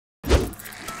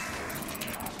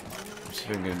see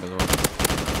if I can get another one.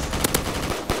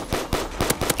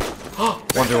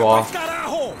 Wonder wall.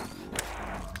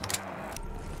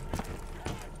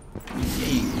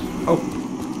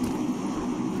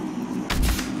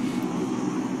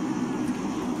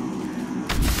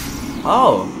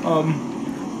 Oh. Oh.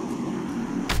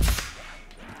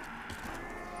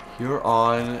 You're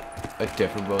on a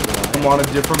different boat than I am. I'm on a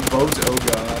different boat. Oh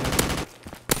god.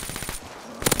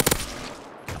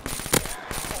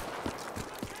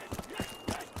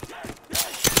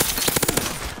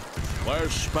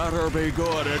 This better be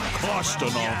good. It cost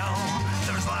enough.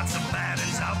 There's lots of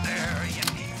baddies out there. You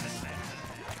need it.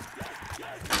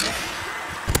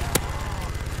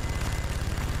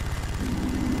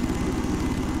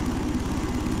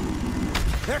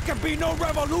 There can be no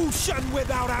revolution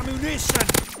without ammunition.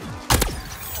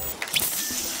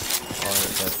 Oh,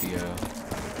 that's the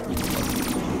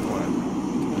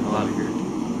Hell out of here.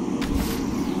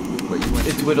 Wait, you went?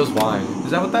 It's Widow's Wine.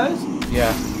 Is that what that is?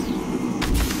 Yeah.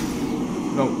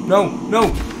 No, no, no!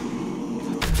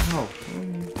 What the hell?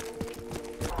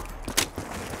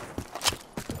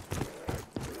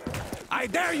 I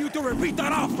dare you to repeat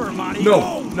that offer, Monty.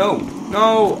 No, no,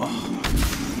 no!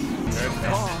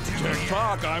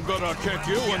 Tick-tock, I'm gonna kick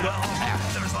you in the...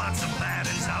 There's lots of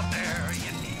baddies out there.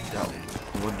 You need No.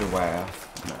 Wonderware.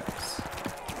 Nice.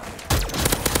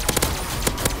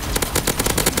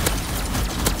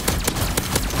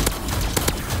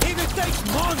 If it takes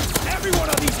months, every one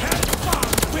of these head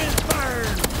bombs will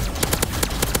burn.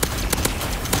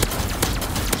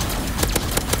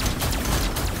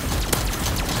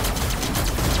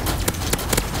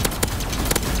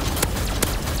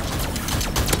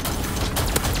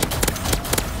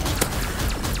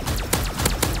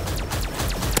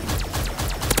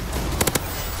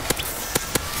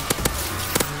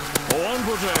 One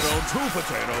potato, two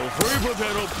potato, three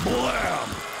potato, blam!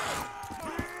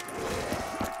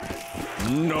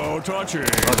 No touching.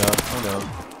 Oh no, oh no.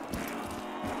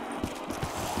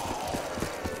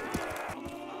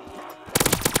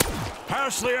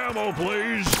 Pass the ammo,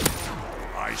 please.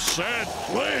 I said,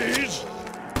 please.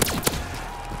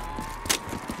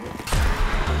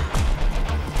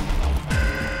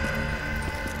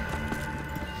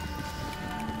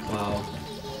 Wow.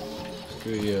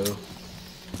 Screw you.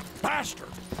 Faster.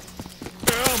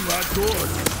 Damn, that good.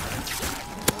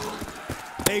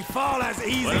 They fall as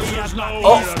easily as No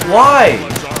Oh, way to why?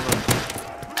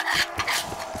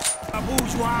 a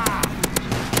bourgeois.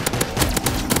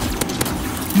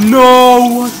 No!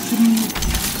 What the...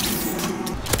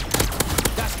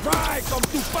 That's right, come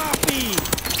to papi.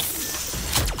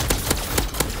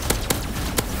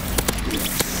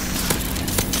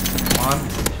 Come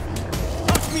on.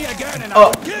 Touch me again and Oh. I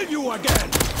will kill you again.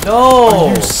 No!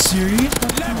 Are you serious?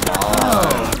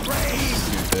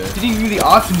 Stupid. Didn't give me the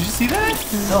option. Did you see that?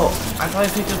 No, I thought I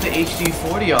picked up the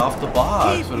HD40 off the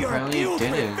box, Keep but your apparently it guilt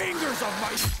with didn't. fingers of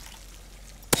my...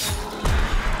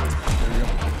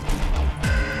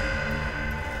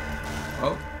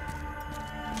 Oh.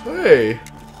 Hey.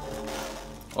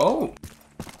 Oh.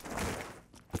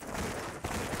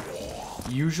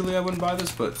 Usually I wouldn't buy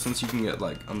this, but since you can get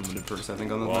like unlimited perks, I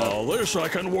think on the map. Well, this I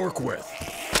can work with.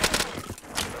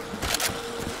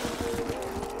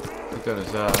 What gun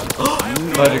is that?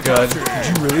 Thunder gun.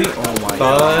 Did you really? Oh my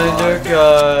Thunder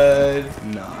god.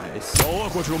 gun. Nice. Oh,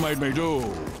 look what you made me do.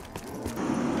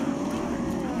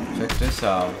 Check this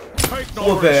out. Take no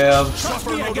Oh, bam. risks.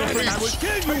 Suffer no again and I will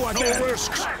defeats. kill you Take again. no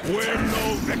risks. Win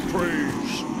no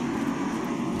victories.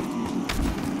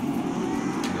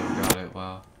 Never got it.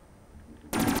 Wow.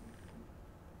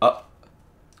 Oh.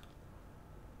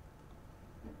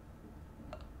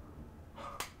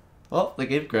 Well, the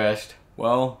game crashed.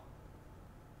 Well.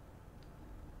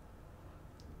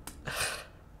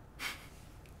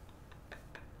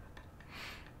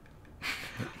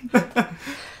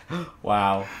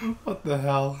 Wow. What the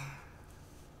hell?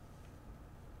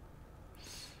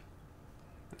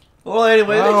 Well,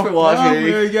 anyway, thanks for watching. Well,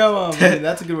 there you go.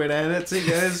 That's a good way to end it. See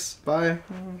you guys. Bye.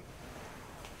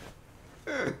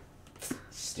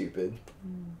 Stupid.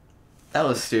 That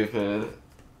was stupid.